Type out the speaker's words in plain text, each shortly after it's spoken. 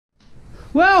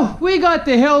Well, we got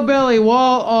the Hillbilly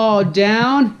wall all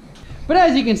down, but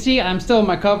as you can see, I'm still in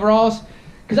my coveralls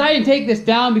because I didn't take this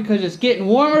down because it's getting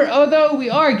warmer, although we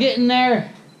are getting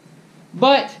there.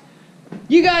 But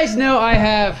you guys know I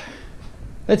have,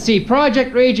 let's see,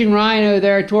 Project Raging Rhino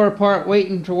there, tore apart,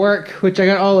 waiting to work, which I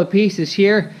got all the pieces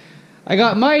here. I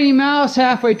got Mighty Mouse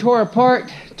halfway tore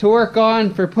apart to work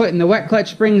on for putting the wet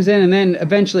clutch springs in and then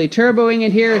eventually turboing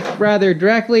it here rather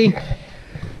directly.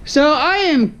 So I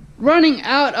am running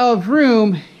out of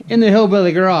room in the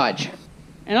Hillbilly garage.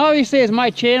 And obviously as my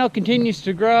channel continues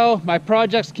to grow, my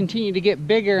projects continue to get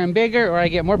bigger and bigger, or I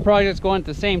get more projects going at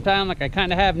the same time like I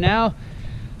kind of have now,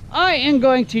 I am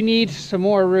going to need some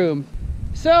more room.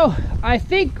 So I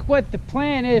think what the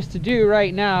plan is to do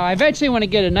right now, I eventually want to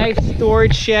get a nice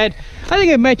storage shed. I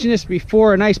think I've mentioned this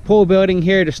before, a nice pole building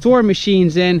here to store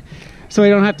machines in, so I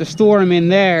don't have to store them in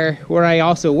there where I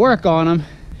also work on them.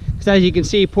 Because as you can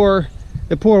see,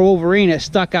 the poor Wolverine is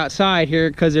stuck outside here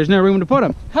because there's no room to put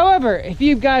him. However, if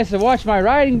you guys have watched my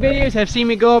riding videos, have seen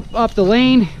me go up the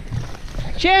lane,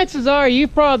 chances are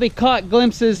you've probably caught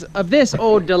glimpses of this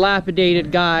old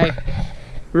dilapidated guy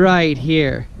right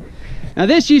here. Now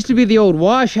this used to be the old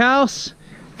wash house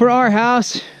for our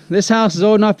house. This house is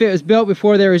old enough it was built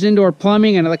before there was indoor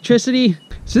plumbing and electricity.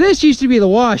 So this used to be the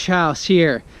wash house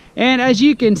here. And as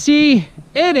you can see,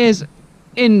 it is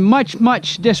in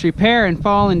much disrepair and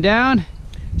falling down.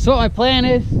 So what my plan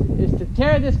is to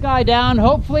tear this guy down,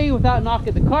 hopefully without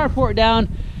knocking the carport down,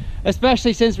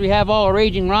 especially since we have all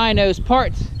Raging Rhino's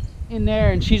parts in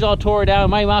there and she's all tore down,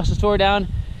 Mighty Mouse is tore down.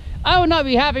 I would not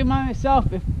be happy by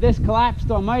myself if this collapsed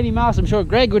on Mighty Mouse. I'm sure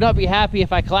Greg would not be happy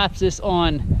if I collapsed this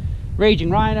on Raging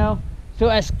Rhino. So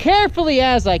as carefully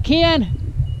as I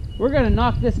can, we're gonna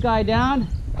knock this guy down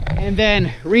and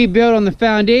then rebuild on the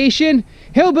foundation.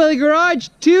 Hillbilly Garage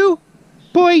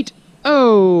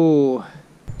 2.0.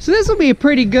 So this will be a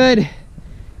pretty good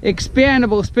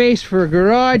expandable space for a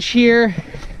garage here.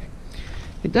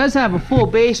 It does have a full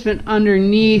basement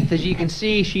underneath. As you can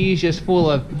see, she's just full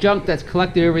of junk that's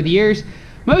collected over the years.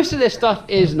 Most of this stuff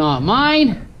is not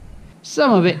mine.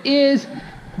 Some of it is,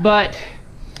 but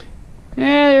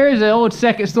there is an old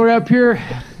second story up here.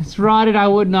 It's rotted. I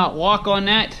would not walk on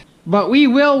that. But we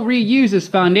will reuse this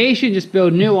foundation, just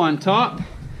build new on top.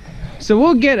 So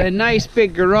we'll get a nice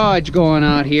big garage going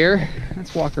out here.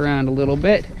 Let's walk around a little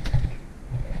bit.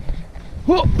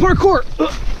 Whoa, parkour!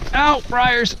 Ow,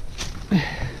 briars.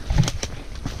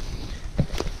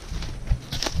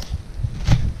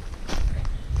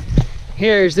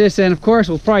 Here's this, and of course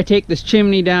we'll probably take this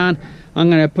chimney down. I'm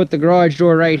gonna put the garage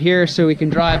door right here so we can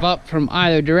drive up from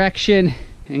either direction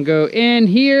and go in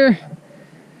here.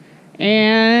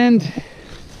 And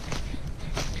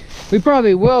we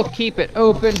probably will keep it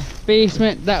open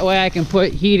basement, that way I can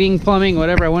put heating, plumbing,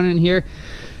 whatever I want in here.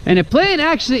 And the plan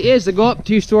actually is to go up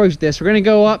 2 stories with this. We're gonna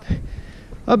go up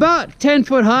about 10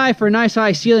 foot high for a nice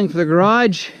high ceiling for the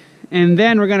garage, and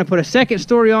then we're gonna put a second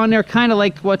story on there, kind of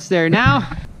like what's there now.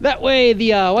 That way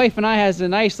the wife and I has a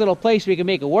nice little place we can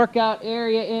make a workout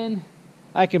area in.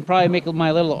 I can probably make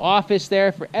my little office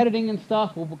there for editing and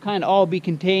stuff. We'll kind of all be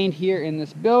contained here in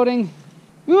this building.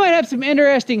 We might have some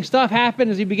interesting stuff happen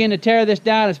as we begin to tear this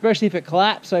down, especially if it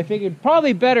collapsed. So I figured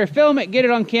probably better film it, get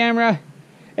it on camera.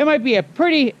 It might be a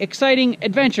pretty exciting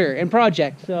adventure and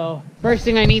project. So first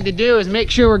thing I need to do is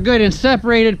make sure we're good and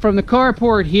separated from the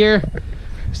carport here,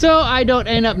 so I don't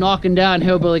end up knocking down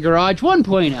Hillbilly Garage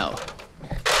 1.0.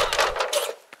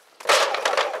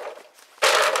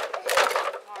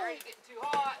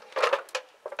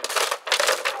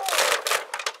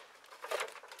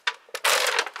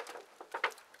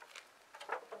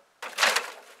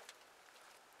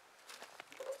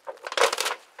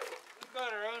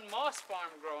 Moss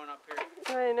farm growing up here.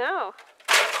 I know.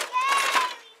 Yay!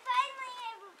 We finally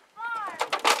have a farm.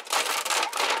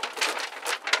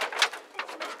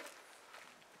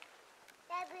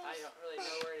 I don't really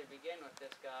know where to begin with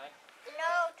this guy.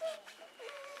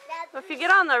 Well, if you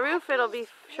get on the roof, it'll be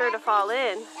sure to fall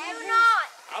in.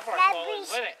 I'll probably fall in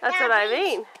with it. That's what I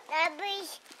mean.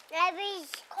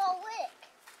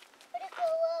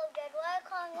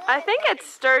 I think it's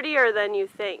sturdier than you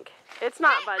think. It's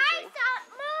not budging.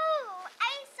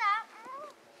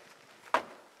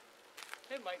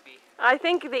 It might be. I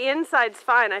think the inside's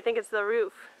fine. I think it's the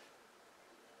roof.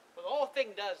 Well, the whole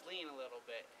thing does lean a little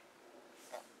bit.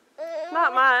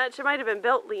 Not much. It might have been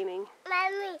built leaning.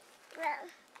 Mommy.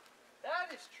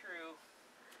 That is true.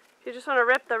 If you just want to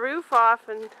rip the roof off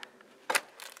and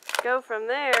go from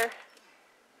there.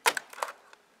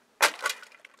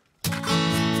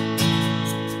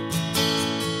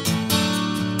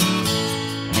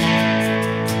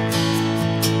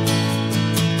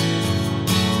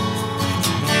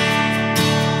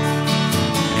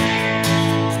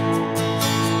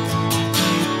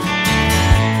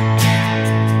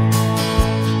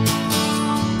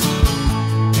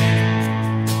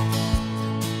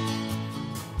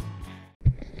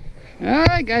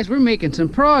 Alright guys, we're making some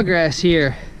progress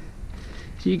here.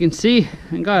 So you can see,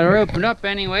 I got her opened up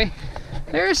anyway.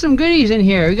 There's some goodies in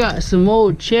here. We got some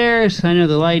old chairs. I know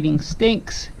the lighting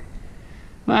stinks.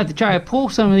 We'll have to try to pull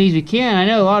some of these we can. I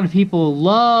know a lot of people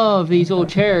love these old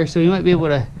chairs, so we might be able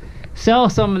to sell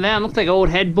some of them. Looks like an old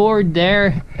headboard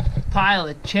there. Pile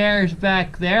of chairs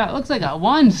back there. It looks like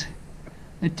one's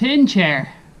a tin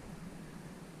chair.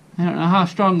 I don't know how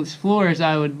strong this floor is.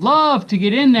 I would love to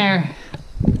get in there.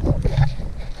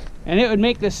 And it would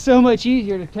make this so much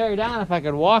easier to tear down if I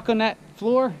could walk on that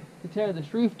floor to tear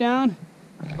this roof down.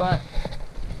 But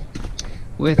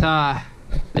with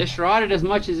this rotted as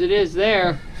much as it is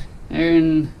there,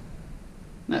 and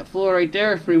that floor right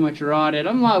there is pretty much rotted,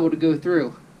 I'm liable to go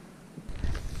through.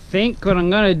 I think what I'm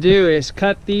gonna do is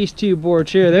cut these two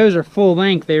boards here. Those are full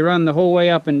length. They run the whole way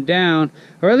up and down,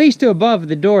 or at least to above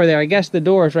the door there. I guess the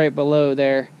door is right below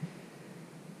there.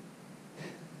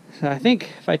 So I think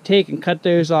if I take and cut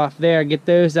those off there, get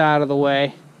those out of the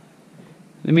way.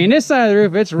 I mean, this side of the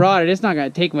roof, it's rotted. It's not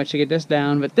going to take much to get this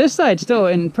down, but this side's still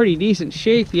in pretty decent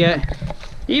shape yet.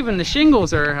 Even the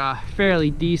shingles are fairly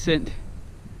decent.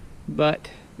 But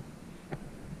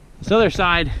this other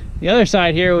side, the other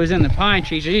side here was in the pine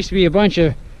trees. There used to be a bunch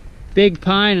of big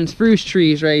pine and spruce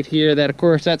trees right here that, of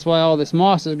course, that's why all this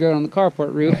moss is growing on the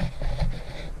carport roof.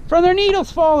 From their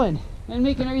needles falling and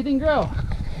making everything grow.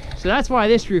 So that's why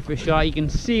this roof was shot. You can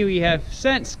see we have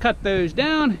since cut those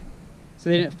down so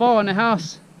they didn't fall in the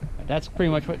house. But that's pretty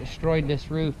much what destroyed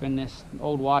this roof in this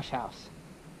old wash house.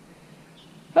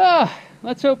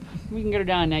 Let's hope we can get her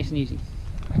down nice and easy.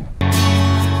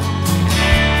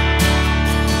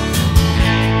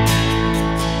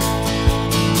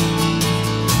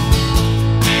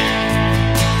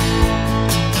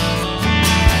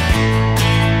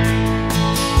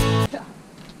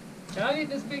 I'll get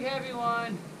this big heavy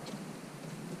one.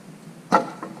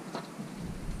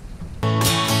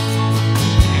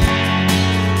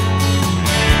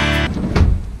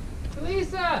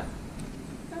 Lisa,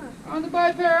 I want to buy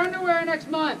a pair of underwear next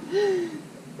month. There's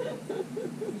a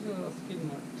little skin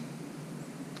mark.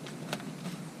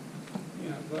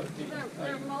 Yeah,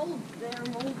 They're moldy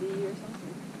or something.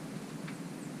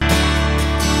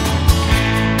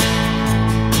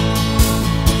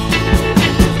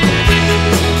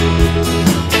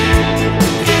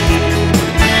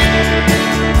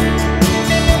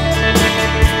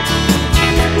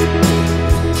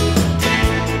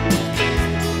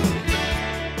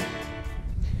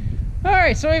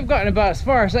 Alright, so we've gotten about as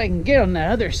far as I can get on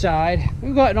that other side.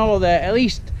 We've gotten all of the at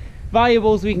least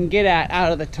valuables we can get at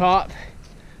out of the top.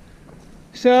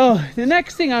 So the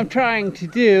next thing I'm trying to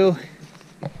do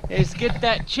is get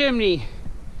that chimney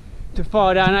to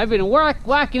fall down. I've been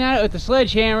whacking at it with the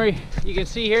sledgehammer. You can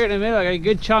see here in the middle I got a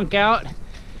good chunk out,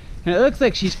 and it looks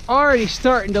like she's already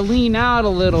starting to lean out a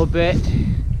little bit.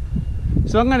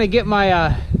 So I'm gonna get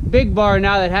my big bar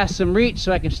now that has some reach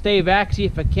so I can stay back, see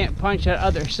if I can't punch that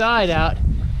other side out.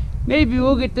 Maybe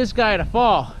we'll get this guy to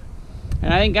fall.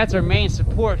 And I think that's our main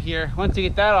support here. Once we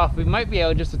get that off, we might be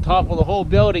able just to topple the whole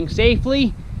building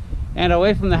safely and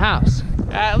away from the house.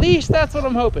 At least that's what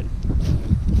I'm hoping.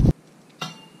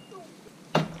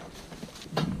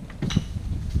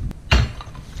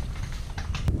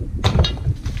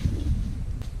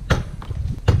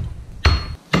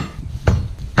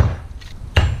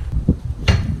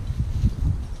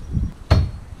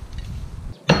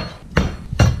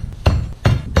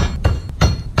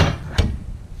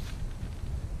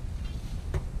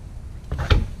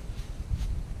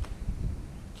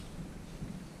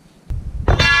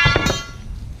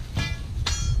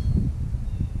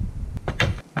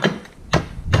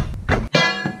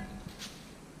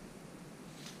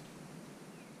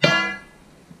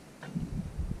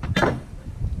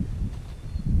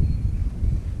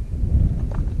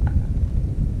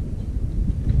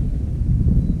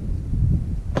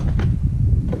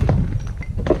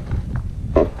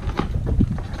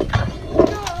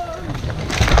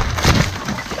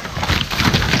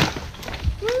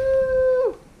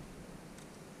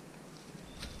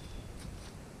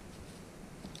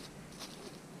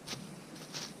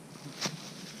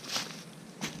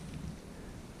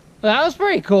 Well, that was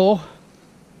pretty cool.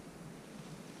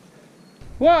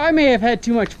 Well, I may have had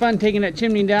too much fun taking that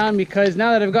chimney down, because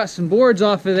now that I've got some boards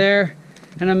off of there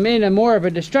and I'm in a more of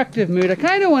a destructive mood, I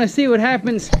kind of want to see what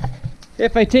happens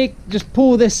if I just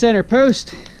pull this center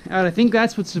post out. I think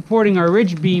that's what's supporting our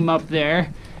ridge beam up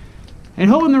there and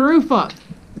holding the roof up.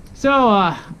 So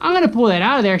I'm going to pull that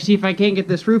out of there, see if I can't get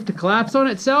this roof to collapse on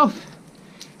itself.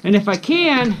 And if I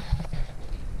can,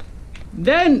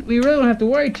 then we really don't have to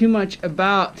worry too much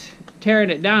about tearing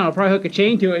it down. I'll probably hook a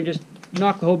chain to it and just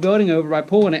knock the whole building over by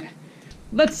pulling it.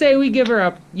 let's say we give her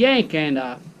a yank and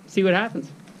see what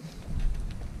happens.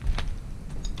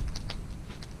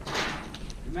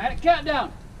 Dramatic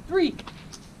countdown. 3,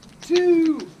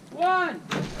 2, 1.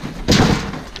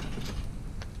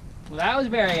 Well, that was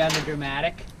very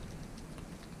underdramatic.